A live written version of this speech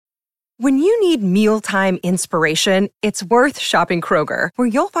When you need mealtime inspiration, it's worth shopping Kroger, where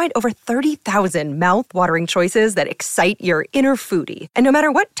you'll find over 30,000 mouth-watering choices that excite your inner foodie. And no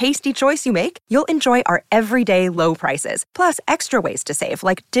matter what tasty choice you make, you'll enjoy our everyday low prices, plus extra ways to save,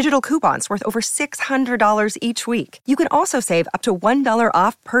 like digital coupons worth over $600 each week. You can also save up to $1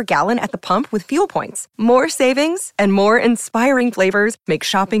 off per gallon at the pump with fuel points. More savings and more inspiring flavors make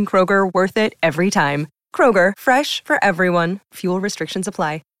shopping Kroger worth it every time. Kroger, fresh for everyone. Fuel restrictions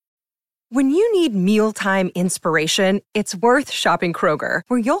apply. When you need mealtime inspiration, it's worth shopping Kroger,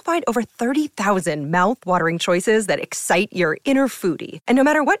 where you'll find over 30,000 mouth-watering choices that excite your inner foodie. And no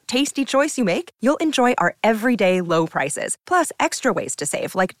matter what tasty choice you make, you'll enjoy our everyday low prices, plus extra ways to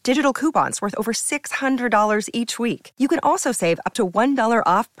save, like digital coupons worth over $600 each week. You can also save up to $1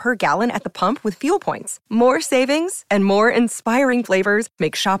 off per gallon at the pump with fuel points. More savings and more inspiring flavors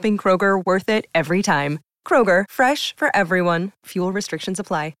make shopping Kroger worth it every time. Kroger, fresh for everyone. Fuel restrictions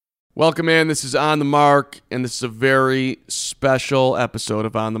apply. Welcome in. This is On the Mark, and this is a very special episode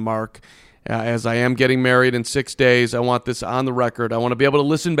of On the Mark. As I am getting married in 6 days, I want this on the record. I want to be able to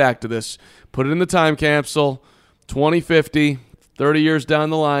listen back to this, put it in the time capsule, 2050, 30 years down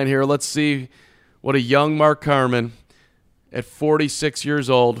the line here. Let's see what a young Mark Carman at 46 years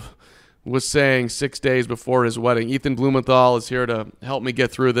old was saying 6 days before his wedding. Ethan Blumenthal is here to help me get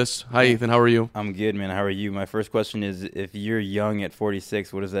through this. Hi, Ethan. How are you? I'm good, man. How are you? My first question is, if you're young at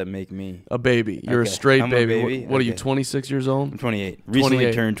 46, what does that make me? A baby. You're a straight I'm baby. a baby? What are you, 26 years old? I'm 28. Recently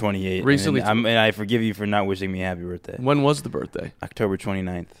 28. turned 28. Recently. And I forgive you for not wishing me happy birthday. When was the birthday? October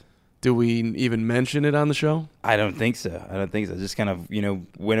 29th. Do we even mention it on the show? I don't think so. Just kind of,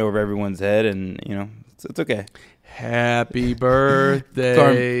 went over everyone's head and, it's okay. Happy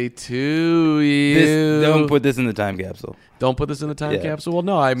birthday to you. Don't put this in the time capsule. Don't put this in the time capsule? Well,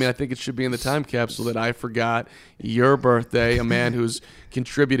 no. I mean, I think it should be in the time capsule that I forgot your birthday, a man who's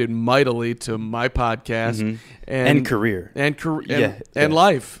contributed mightily to my podcast. And career. And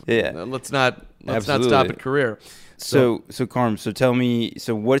life. Yeah. Let's not stop at career. So Carm, tell me,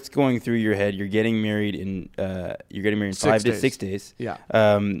 what's going through your head? You're getting married in 6 days. Yeah.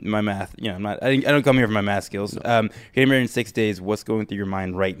 My math, I don't come here for my math skills. No. Getting married in 6 days. What's going through your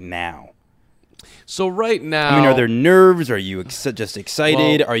mind right now? So right now, I mean, are there nerves? Are you just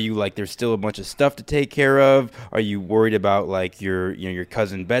excited? Well, are you like there's still a bunch of stuff to take care of? Are you worried about like your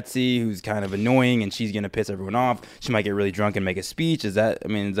cousin Betsy, who's kind of annoying and she's gonna piss everyone off? She might get really drunk and make a speech. Is that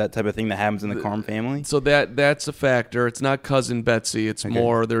type of thing that happens in the Carm family? So that's a factor. It's not cousin Betsy. It's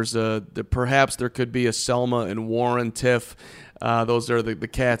more. Perhaps there could be a Selma and Warren tiff. Those are the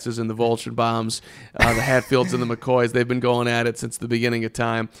Katzes and the Volchenbaums, the Hatfields and the McCoys. They've been going at it since the beginning of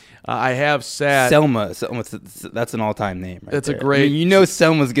time. I have sat... Selma, that's an all-time name. Right That's there. a great...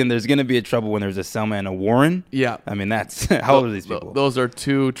 There's going to be a trouble when there's a Selma and a Warren. Yeah. I mean, that's... How old are these people? Those are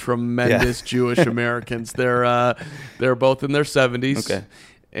two tremendous Jewish Americans. They're both in their 70s. Okay.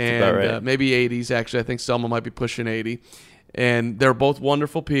 And right. Maybe 80s, actually. I think Selma might be pushing 80. And they're both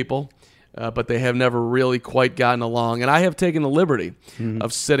wonderful people. But they have never really quite gotten along. And I have taken the liberty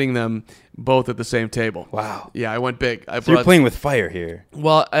of sitting them both at the same table. Wow. Yeah, I went big. You're playing with fire here.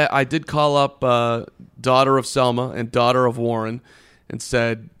 Well, I did call up daughter of Selma and daughter of Warren and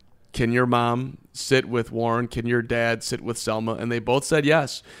said, can your mom sit with Warren? Can your dad sit with Selma? And they both said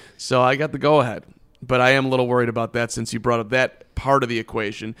yes. So I got the go-ahead. But I am a little worried about that since you brought up that part of the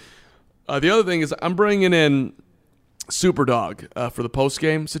equation. The other thing is I'm bringing in Superdog for the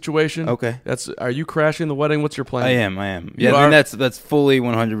post-game situation. Okay. Are you crashing the wedding? What's your plan? I am. Yeah, I mean, that's fully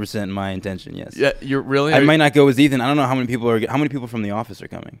 100% my intention, yes. Yeah, you're really? I might not go with Ethan. I don't know how many people from the office are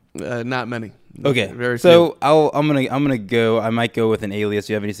coming. Not many. Okay. Very few. So I'm gonna go. I might go with an alias.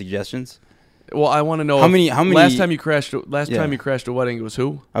 Do you have any suggestions? Well, I want to know how many last time you crashed a wedding, it was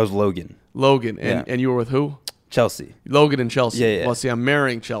who? I was Logan. And you were with who? Chelsea. Logan and Chelsea. Yeah. Well, see, I'm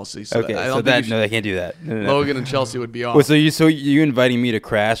marrying Chelsea. So okay. I can't do that. No. Logan and Chelsea would be off. Well, so you inviting me to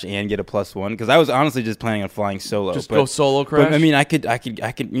crash and get a +1? Because I was honestly just planning on flying solo. Go solo crash. But I mean, I could.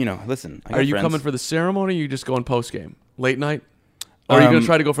 Listen. Are you coming for the ceremony? Or are you just going post game, late night? Or are you going to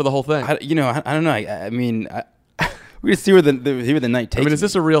try to go for the whole thing? I don't know. I mean. We're going to see where the night takes me. I mean, is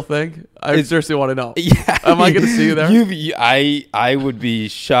this a real thing? I seriously want to know. Yeah. Am I going to see you there? I would be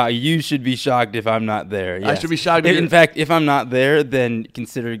shocked. You should be shocked if I'm not there. Yes. I should be shocked. In fact, if I'm not there, then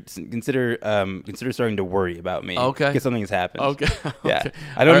consider starting to worry about me. Okay. Because something has happened. Okay. Yeah.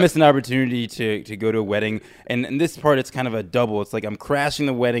 I don't miss an opportunity to go to a wedding. And in this part, it's kind of a double. It's like I'm crashing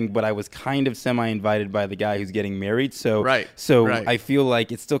the wedding, but I was kind of semi-invited by the guy who's getting married. So right. I feel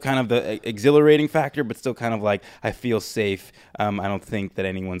like it's still kind of the exhilarating factor, but still kind of like I feel feel safe, I don't think that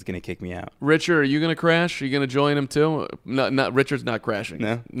anyone's going to kick me out. Richard, are you going to crash? Are you going to join him too? No, Richard's not crashing.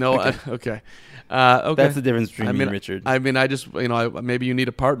 No? Okay. Okay. Okay. That's the difference between me and Richard. I mean, I just, maybe you need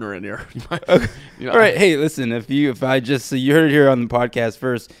a partner in here. Okay. All right. Hey, listen, so you heard it here on the podcast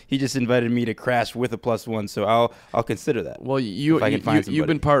first, he just invited me to crash with a +1, so I'll consider that. Well, you've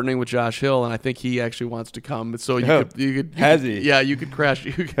been partnering with Josh Hill, and I think he actually wants to come. So you could has he? Yeah, you could crash.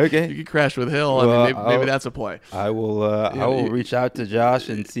 Okay. You could crash with Hill. Well, I mean, maybe that's a play. I will reach out to Josh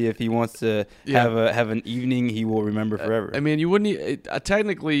and see if he wants to have an evening he will remember forever. I mean, you wouldn't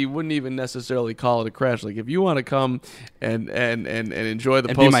technically you wouldn't even necessarily call it a crash. Like if you want to come and enjoy the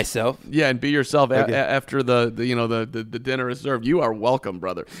and be myself. Yeah, and be yourself after the dinner is served. You are welcome,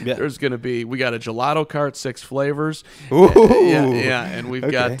 brother. Yeah. There's going to be we got a gelato cart, 6 flavors. Ooh. Yeah, and we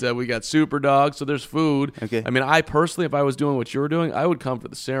got Super Dog. So there's food. Okay. I mean, I personally, if I was doing what you were doing, I would come for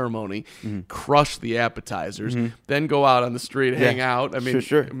the ceremony, crush the appetizers, then go out on the street, hang out. I mean,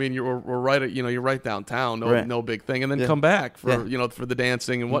 sure. I mean, you're right at you're right downtown, no big thing, and then come back for for the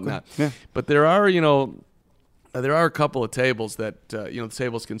dancing and whatnot. Okay. Yeah. But there are there are a couple of tables that the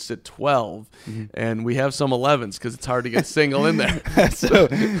tables can sit 12, and we have some 11s because it's hard to get a single in there. So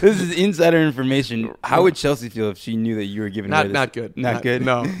this is insider information. How would Chelsea feel if she knew that you were giving away this? Not good. Not good?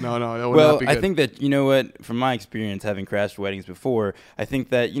 No. That would Well, not be good. I think that, you know what, from my experience having crashed weddings before, I think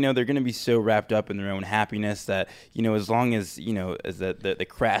that, they're going to be so wrapped up in their own happiness that, as long as, as the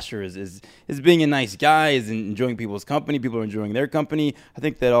crasher is being a nice guy, is enjoying people's company, people are enjoying their company, I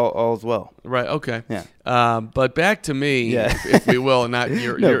think that all is well. Right, okay. Yeah. But back to me, if we will, not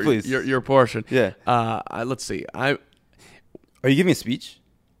your portion. Yeah. Let's see. Are you giving a speech?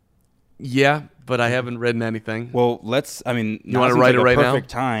 Yeah, but I haven't written anything. Well, you want to write it right now?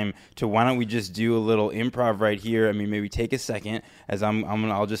 Perfect time to. Why don't we just do a little improv right here? I mean, maybe take a second as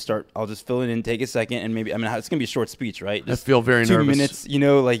I'll just fill it in. Take a second, and maybe it's gonna be a short speech, right? I feel very 2 nervous. minutes.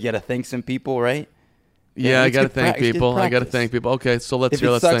 Like you got to thank some people, right? Yeah, I got to thank people. Okay, so let's hear.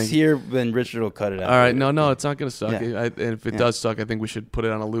 Let's If it sucks think. here, then Richard will cut it out. All right, no, it's not going to suck. Yeah. And if it does suck, I think we should put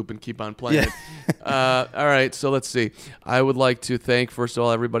it on a loop and keep on playing it. All right, so let's see. I would like to thank, first of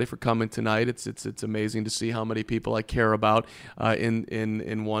all, everybody for coming tonight. It's amazing to see how many people I care about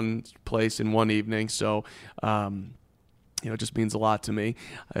in one place in one evening. So, it just means a lot to me.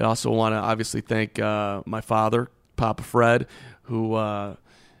 I also want to obviously thank my father, Papa Fred, who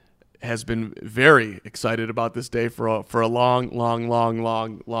has been very excited about this day for a long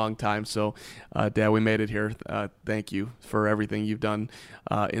time. So, Dad, we made it here. Thank you for everything you've done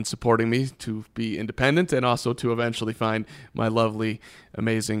in supporting me to be independent and also to eventually find my lovely,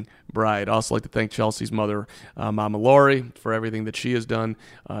 amazing bride. I'd also like to thank Chelsea's mother, Mama Lori, for everything that she has done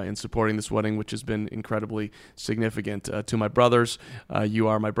in supporting this wedding, which has been incredibly significant. To my brothers, you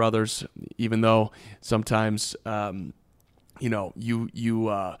are my brothers, even though sometimes, you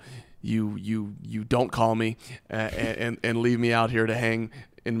don't call me and leave me out here to hang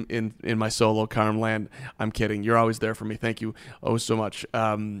in my solo Carmland. I'm kidding. You're always there for me. Thank you so much.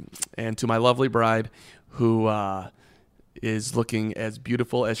 And to my lovely bride, who is looking as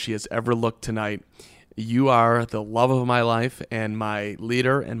beautiful as she has ever looked tonight. You are the love of my life and my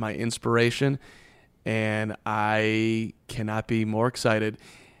leader and my inspiration, and I cannot be more excited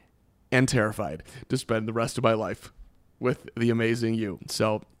and terrified to spend the rest of my life with the amazing you.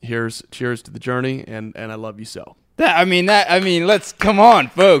 So cheers to the journey, and I love you so. Let's come on,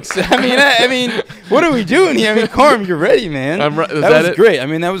 folks. I mean, what are we doing here? I mean, Carm, you're ready, man. That was great. I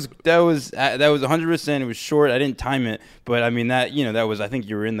mean, that was 100%. It was short. I didn't time it, but I mean that was. I think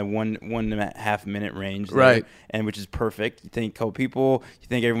you were in the 1.5 minute range, there, right? And which is perfect. You thank a couple people. You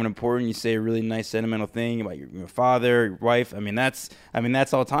thank everyone important. You say a really nice sentimental thing about your father, your wife. That's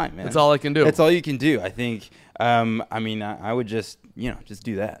all time, man. That's all I can do. That's all you can do. I think. I would just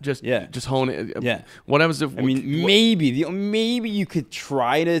do that. Just hone it. Yeah. What happens if? Maybe you could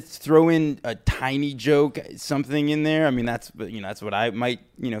try to throw in a tiny joke, something in there. I mean, that's what I might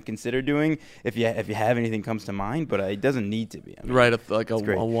consider doing if you have anything comes to mind. But it doesn't need to be. Right. Like a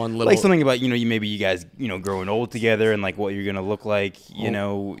one little. Like something about maybe you guys growing old together and like what you're gonna look like.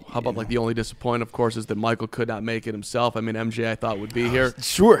 How about like the only disappointment, of course, is that Michael could not make it himself. I mean, MJ I thought would be here.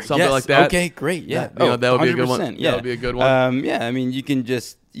 Sure. Something like that. Okay. Great. Yeah. That would be a good one. Yeah. That would be a good one. I mean, you can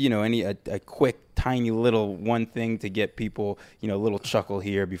just a quick tiny little one thing to get people a little chuckle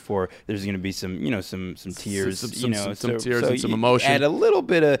here before there's going to be some some tears, some tears and some emotion. Add a little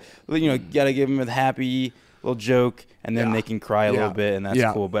bit of got to give them a happy little joke, and then they can cry a little bit, and that's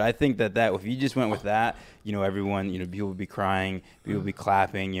cool. But I think that if you just went with that, everyone, people would be crying, people would be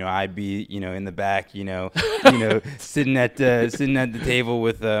clapping, I'd be, in the back, sitting at the table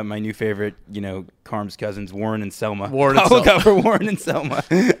with my new favorite, Carm's cousins, Warren and Selma. I'll look out for Warren and Selma.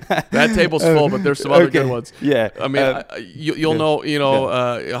 That table's full, but there's some other good ones. Yeah. I mean, you'll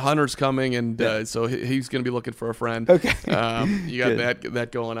know, Hunter's coming, and so he's going to be looking for a friend. Okay. You got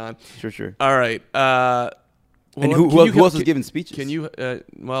that going on. Sure. All right. And who else is giving speeches? Can you?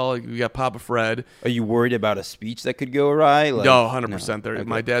 We got Papa Fred. Are you worried about a speech that could go awry? No, 100%. Okay.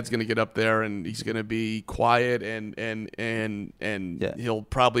 My dad's going to get up there and he's going to be quiet and he'll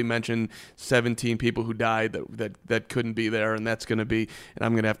probably mention 17 people who died that couldn't be there, and that's going to be. And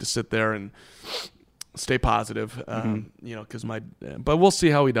I'm going to have to sit there and stay positive, because but we'll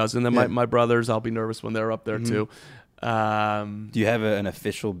see how he does. And then my brothers, I'll be nervous when they're up there too. Do you have an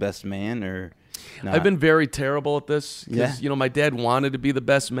official best man or? Not? I've been very terrible at this because, my dad wanted to be the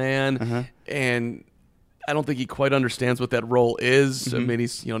best man, and I don't think he quite understands what that role is. I mean,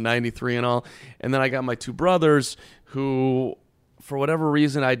 he's, 93 and all. And then I got my two brothers who, for whatever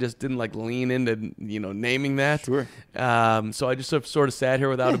reason, I just didn't lean into, naming that. Sure. So I just sort of sat here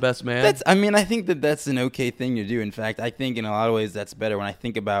without a best man. I think that's an okay thing to do. In fact, I think in a lot of ways that's better. When I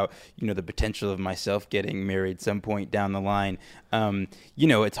think about, the potential of myself getting married some point down the line,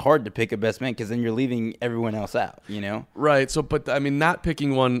 it's hard to pick a best man because then you're leaving everyone else out, Right. So, but I mean, not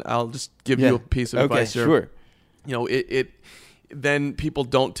picking one, I'll just give you a piece of advice here. Sure. Then people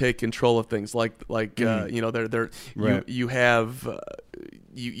don't take control of things you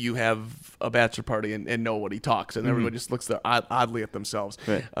have a bachelor party and nobody talks, and everybody just looks oddly at themselves,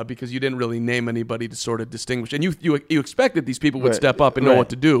 because you didn't really name anybody to sort of distinguish, and you expected these people would step up and know what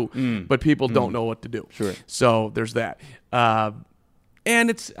to do, but people don't know what to do. Sure. So there's that.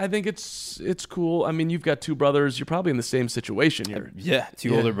 And I think it's cool. I mean, you've got two brothers. You're probably in the same situation here.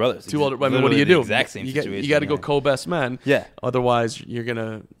 Two older brothers. I mean, what do you do? Exact same situation. You got to go co-best men. Yeah. Otherwise, you're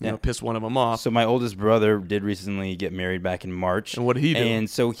gonna piss one of them off. So my oldest brother did recently get married back in March. And what did he do? And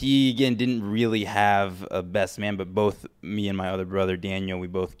so he again didn't really have a best man, but both me and my other brother Daniel, we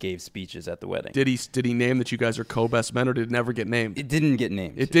both gave speeches at the wedding. Did he name that you guys are co-best men, or did it never get named? It didn't get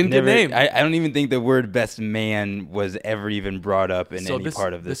named. It didn't get named. I don't even think the word best man was ever even brought up in any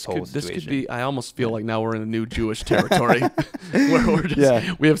part of this whole situation. This could be. I almost feel like now we're in a new Jewish territory,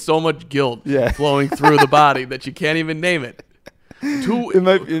 where we have so much guilt flowing through the body that you can't even name it.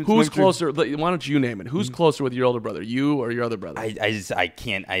 Who's closer? Why don't you name it? Who's closer with your older brother, you or your other brother? I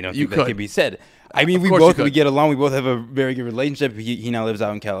can't. I don't think that can be said. I mean, we get along. We both have a very good relationship. He now lives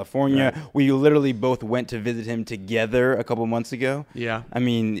out in California. Right. We literally both went to visit him together a couple months ago. Yeah. I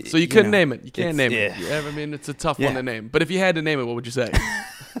mean, so you couldn't name it. You can't name it. I mean, it's a tough one to name. But if you had to name it, what would you say?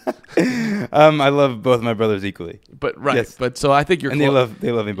 I love both my brothers equally. But but so I think you're. And they love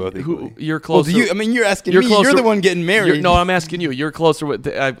me both equally. You're closer. Well, you're asking me. You're the one getting married. No, I'm asking you. You're closer with.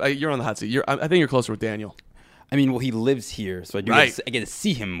 You're on the hot seat. I think you're closer with Daniel. I mean, well, he lives here, so I get to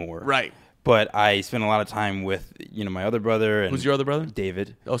see him more. Right. But I spend a lot of time with my other brother. And who's your other brother?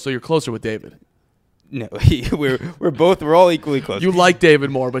 David. Oh, so you're closer with David. No, we're all equally close. You like David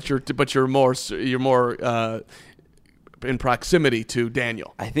more, but you're more in proximity to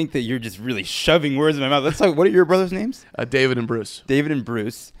Daniel. I think that you're just really shoving words in my mouth. Let's talk. What are your brothers' names? David and Bruce. David and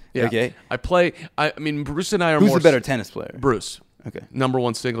Bruce. Yeah. Okay. I mean, Bruce and I are Who's more. the better tennis player? Bruce. Okay.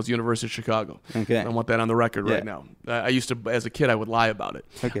 #1 singles, University of Chicago. Okay. I want that on the record right now. I used to, as a kid, I would lie about it.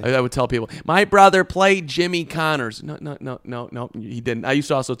 Okay. I would tell people, my brother played Jimmy Connors. No, he didn't. I used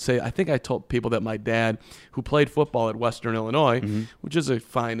to also say, I think I told people that my dad, who played football at Western Illinois, which is a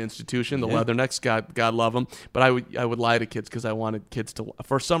fine institution, the Leathernecks, God love them, but I would lie to kids because I wanted kids to,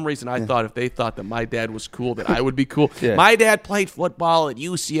 for some reason, I thought if they thought that my dad was cool, that I would be cool. My dad played football at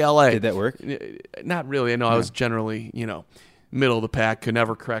UCLA. Did that work? Not really. I was generally, middle of the pack, could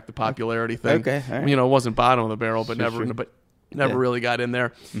never crack the popularity thing. Okay, all right. It wasn't bottom of the barrel, but Sure. never really got in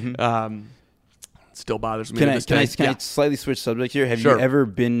there. Still bothers me. Can I slightly switch subject here? Have you ever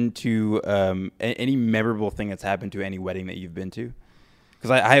been to any memorable thing that's happened to any wedding that you've been to?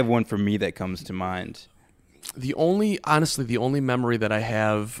 Because I have one for me that comes to mind. The only memory that I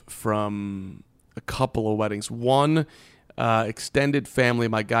have from a couple of weddings, one. Extended family,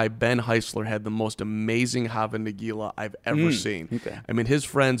 my guy Ben Heisler had the most amazing Hava Nagila I've ever seen. Okay. I mean, his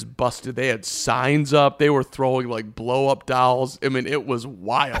friends busted. They had signs up. They were throwing blow-up dolls. I mean, it was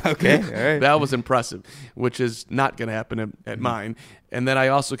wild. Okay, all right. That was impressive, which is not going to happen at mine. And then I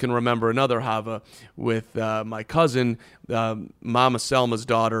also can remember another Hava with my cousin, Mama Selma's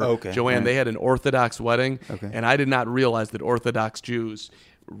daughter, Joanne. Right. They had an Orthodox wedding, and I did not realize that Orthodox Jews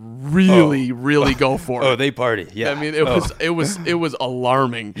really go for it. Oh, they party. Yeah. I mean, it was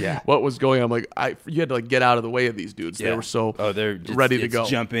alarming. Yeah. What was going on? I'm like, you had to like get out of the way of these dudes. They were so they're just, ready to go.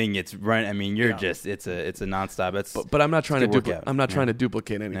 Jumping, it's running. I mean, you're just it's a nonstop. That's but I'm not trying to I'm not trying to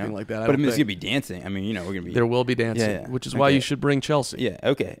duplicate anything like that. But I mean, it's gonna be dancing. I mean, you know, we're gonna be there will be dancing, which is why you should bring Chelsea. Yeah.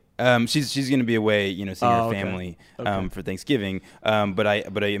 Okay. She's gonna be away, you know, seeing her family for Thanksgiving. But I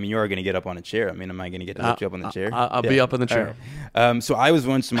mean, you are gonna get up on a chair. I mean, am I gonna get to lift you up on the chair? I'll be up on the chair. Right. So I was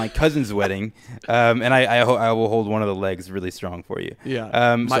once to my cousin's wedding, and I will hold one of the legs really strong for you.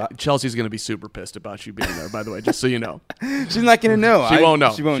 Yeah. Chelsea's gonna be super pissed about you being there. By the way, just so you know, she's not gonna know. She won't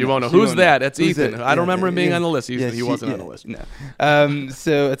know. She won't know. Who's that? That's Ethan. I don't remember him being on the list. He wasn't on the list. No.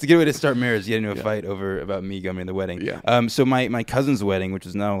 So it's a good way to start marriage. Get into a fight about me coming to the wedding. Yeah. So my cousin's wedding, which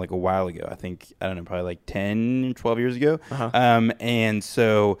was now like a while ago. I think I don't know, probably like 10, 12 years ago. And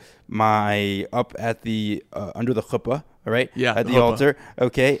so my up at the under the chuppah, all right? Yeah. At the altar,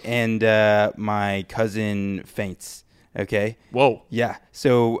 okay, and my cousin faints. Okay. Whoa. Yeah.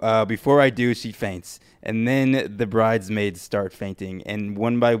 So before I do, she faints. And then the bridesmaids start fainting. And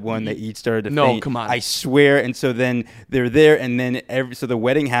one by one, they each started to faint. No, come on. I swear. And so then they're there. And then so the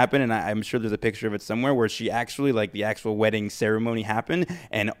wedding happened. And I'm sure there's a picture of it somewhere where she actually, like the actual wedding ceremony happened.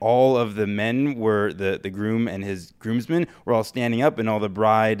 And all of the men were, the groom and his groomsmen were all standing up. And all the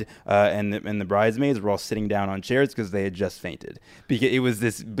bride and the bridesmaids were all sitting down on chairs because they had just fainted. Because it was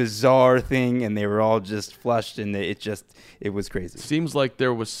this bizarre thing. And they were all just flushed. And it was crazy. Seems like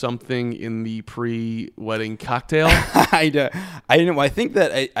there was something in the pre-wedding cocktail. I don't know. I think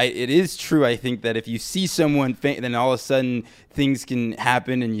that it is true. I think that if you see someone faint, then all of a sudden things can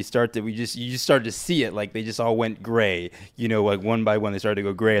happen, and you just start to see it. Like they just all went gray. You know, like one by one they started to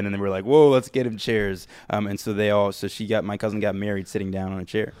go gray, and then they were like, "Whoa, let's get him chairs." And so my cousin got married sitting down on a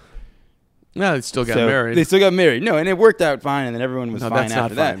chair. No, they still got married. They still got married. No, and it worked out fine, and then everyone was fine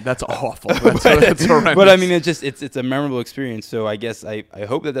after that. That's awful. That's horrendous. But I mean, it's a memorable experience. So I guess I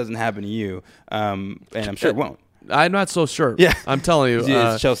hope that doesn't happen to you, and I'm sure it won't. I'm not so sure. Yeah, I'm telling you.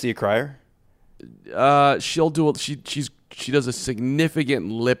 Is Chelsea a crier? She does a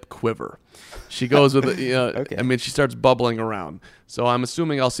significant lip quiver. She goes with Okay. I mean, she starts bubbling around. So I'm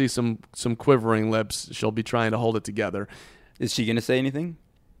assuming I'll see some quivering lips. She'll be trying to hold it together. Is she going to say anything?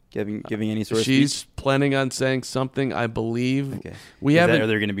 Giving any sort of She's speech? planning on saying something, I believe. Okay. Are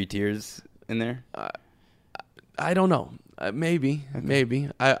there going to be tears in there? I don't know. Maybe.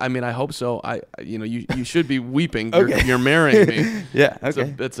 I mean, I hope so. You should be weeping. Okay. You're marrying me. Yeah.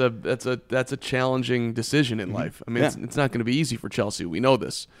 Okay. That's a challenging decision in life. I mean, it's not going to be easy for Chelsea. We know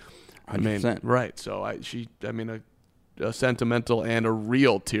this. 100%. I mean, right. So a sentimental and a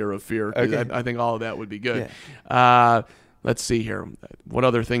real tear of fear. Okay. I think all of that would be good. Yeah. Let's see here. What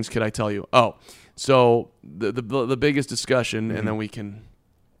other things could I tell you? Oh, so the biggest discussion, and then we can,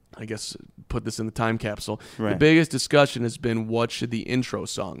 I guess, put this in the time capsule. Right. The biggest discussion has been, what should the intro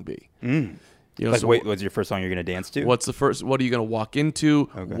song be? You know, what's your first song you're going to dance to? What's the first? What are you going to walk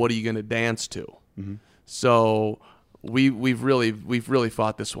into? Okay. What are you going to dance to? So we've really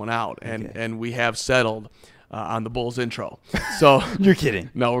fought this one out, and we have settled on the Bulls intro. So you're kidding?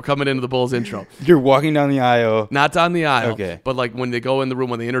 No, we're coming into the Bulls intro. You're walking down the aisle. Not down the aisle. Okay. But like when they go in the room,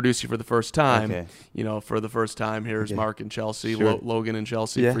 when they introduce you for the first time, for the first time, here's Mark and Chelsea, Sure. Logan and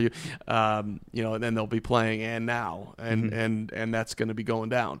Chelsea for you. And then they'll be playing "And Now," and that's going to be going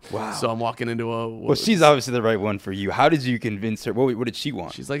down. Wow. So I'm walking into Well, she's obviously the right one for you. How did you convince her? What did she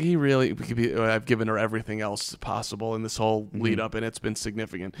want? She's like, I've given her everything else possible in this whole lead up, and it's been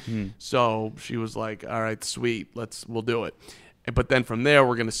significant. So she was like, all right, sweet, we'll do it. But then from there,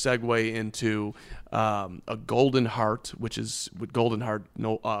 we're going to segue into a Golden Heart, which is with Golden Heart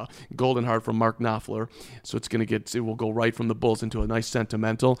from Mark Knopfler. So it will go right from the Bulls into a nice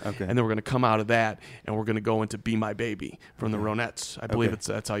sentimental, and then we're going to come out of that, and we're going to go into "Be My Baby" from the Ronettes. I believe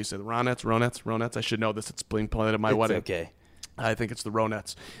that's how you say the Ronettes. I should know this. It's being played at my wedding. Okay. I think it's the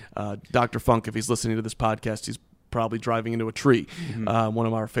Ronettes. Dr. Funk, if he's listening to this podcast, he's probably driving into a tree. One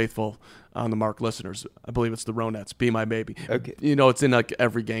of our faithful On the Mark listeners. I believe it's the Ronettes. "Be My Baby." Okay. You know, it's in like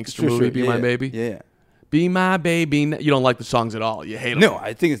every gangster movie. Be My Baby. Yeah. Be my baby. You don't like the songs at all. You hate them. No,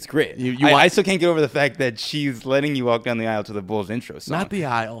 I think it's great. I still can't get over the fact that she's letting you walk down the aisle to the Bulls intro song. Not the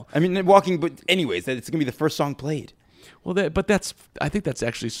aisle. I mean, walking, but anyways, that it's going to be the first song played. Well, I think that's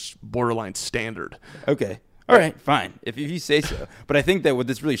actually borderline standard. Okay. All right, fine. If you say so. But I think that what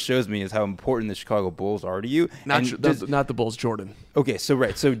this really shows me is how important the Chicago Bulls are to you. Not the Bulls, Jordan. Okay, so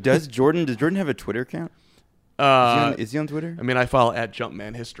right. So does Jordan have a Twitter account? Is he on Twitter? I mean, I follow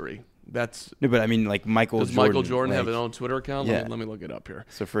 @Jumpman History. That's No, but I mean, like Michael does Jordan. Michael Jordan have like- his own Twitter account? Yeah. Let me look it up here.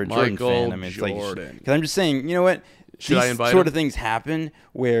 So for a Michael Jordan fan, I mean, it's like, Jordan. because I'm just saying, you know what? Should These I invite sort him? of things happen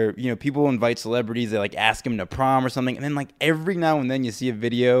where, you know, people invite celebrities, they like ask them to prom or something, and then like every now and then you see a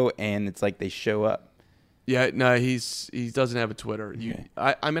video and it's like they show up. Yeah, no, he doesn't have a Twitter.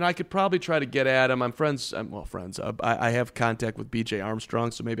 I mean, I could probably try to get at him. I'm friends. I have contact with BJ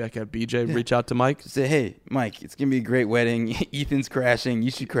Armstrong, so maybe I could have BJ reach out to Mike. Say, hey, Mike, it's gonna be a great wedding. Ethan's crashing.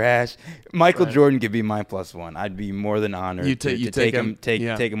 You should crash. Michael Jordan could be my +1. I'd be more than honored to take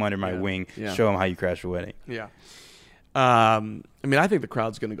him under my wing. Yeah. Show him how you crash a wedding. Yeah. I mean, I think the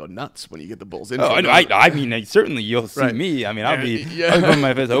crowd's going to go nuts when you get the Bulls in. Oh, I mean, certainly you'll see me. I mean, I'll be on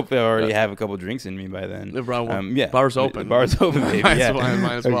my fist. Hopefully, I already have a couple drinks in me by then. Bar's open. Bar's open, baby. Might Yeah,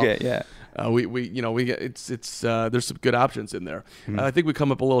 as well. Okay, yeah. We get there's some good options in there. I think we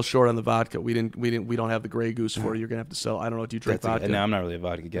come up a little short on the vodka. We don't have the Grey Goose for you. You're gonna have to sell. I don't know. Do you drink vodka? No, I'm not really a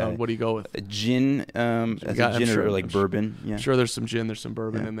vodka guy. What do you go with? A gin, or like bourbon. Yeah. I'm sure there's some gin. There's some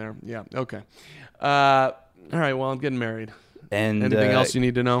bourbon in there. Yeah. Okay. All right. Well, I'm getting married. And anything else you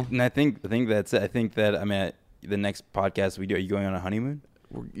need to know? And I think that's it. I think that the next podcast we do. Are you going on a honeymoon?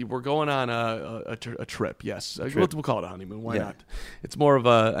 We're going on a trip. Yes, we'll call it a honeymoon. Why not? It's more of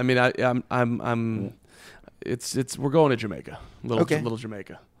a. I mean, It's we're going to Jamaica. Little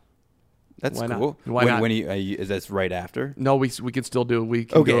Jamaica. That's Why cool. Not? Why not? When is that right after? No, we can still do. We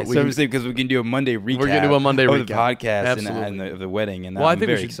can okay, do so I'm saying because we can do a Monday recap. We're gonna do a Monday of recap the podcast Absolutely. and the wedding, and well, I I'm think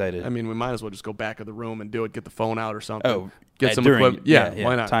very we should, excited. I mean, we might as well just go back of the room and do it. Get the phone out or something. Oh, get some during, equipment. Yeah,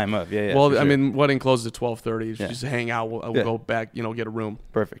 why not? Time up. Yeah. Well, for I sure. mean, wedding closes at 12:30. Just hang out. We'll go back. Get a room.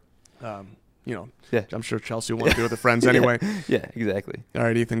 Perfect. I'm sure Chelsea will want to be with her friends anyway. Yeah, exactly. All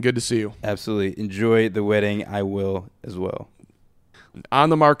right, Ethan. Good to see you. Absolutely. Enjoy the wedding. I will as well. On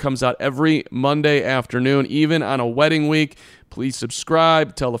the Mark comes out every Monday afternoon, even on a wedding week. Please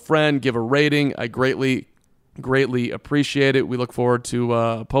subscribe, tell a friend, give a rating. I greatly appreciate it. We look forward to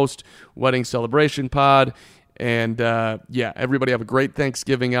a post-wedding celebration pod. And, everybody have a great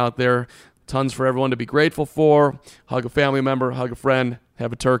Thanksgiving out there. Tons for everyone to be grateful for. Hug a family member, hug a friend,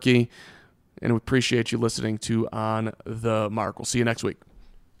 have a turkey. And we appreciate you listening to On the Mark. We'll see you next week.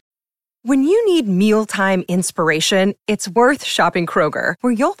 When you need mealtime inspiration, it's worth shopping Kroger,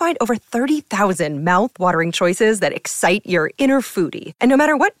 where you'll find over 30,000 mouth-watering choices that excite your inner foodie. And no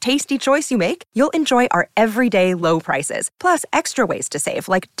matter what tasty choice you make, you'll enjoy our everyday low prices, plus extra ways to save,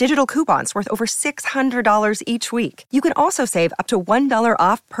 like digital coupons worth over $600 each week. You can also save up to $1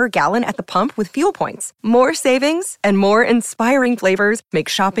 off per gallon at the pump with fuel points. More savings and more inspiring flavors make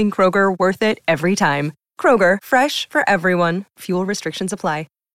shopping Kroger worth it every time. Kroger, fresh for everyone. Fuel restrictions apply.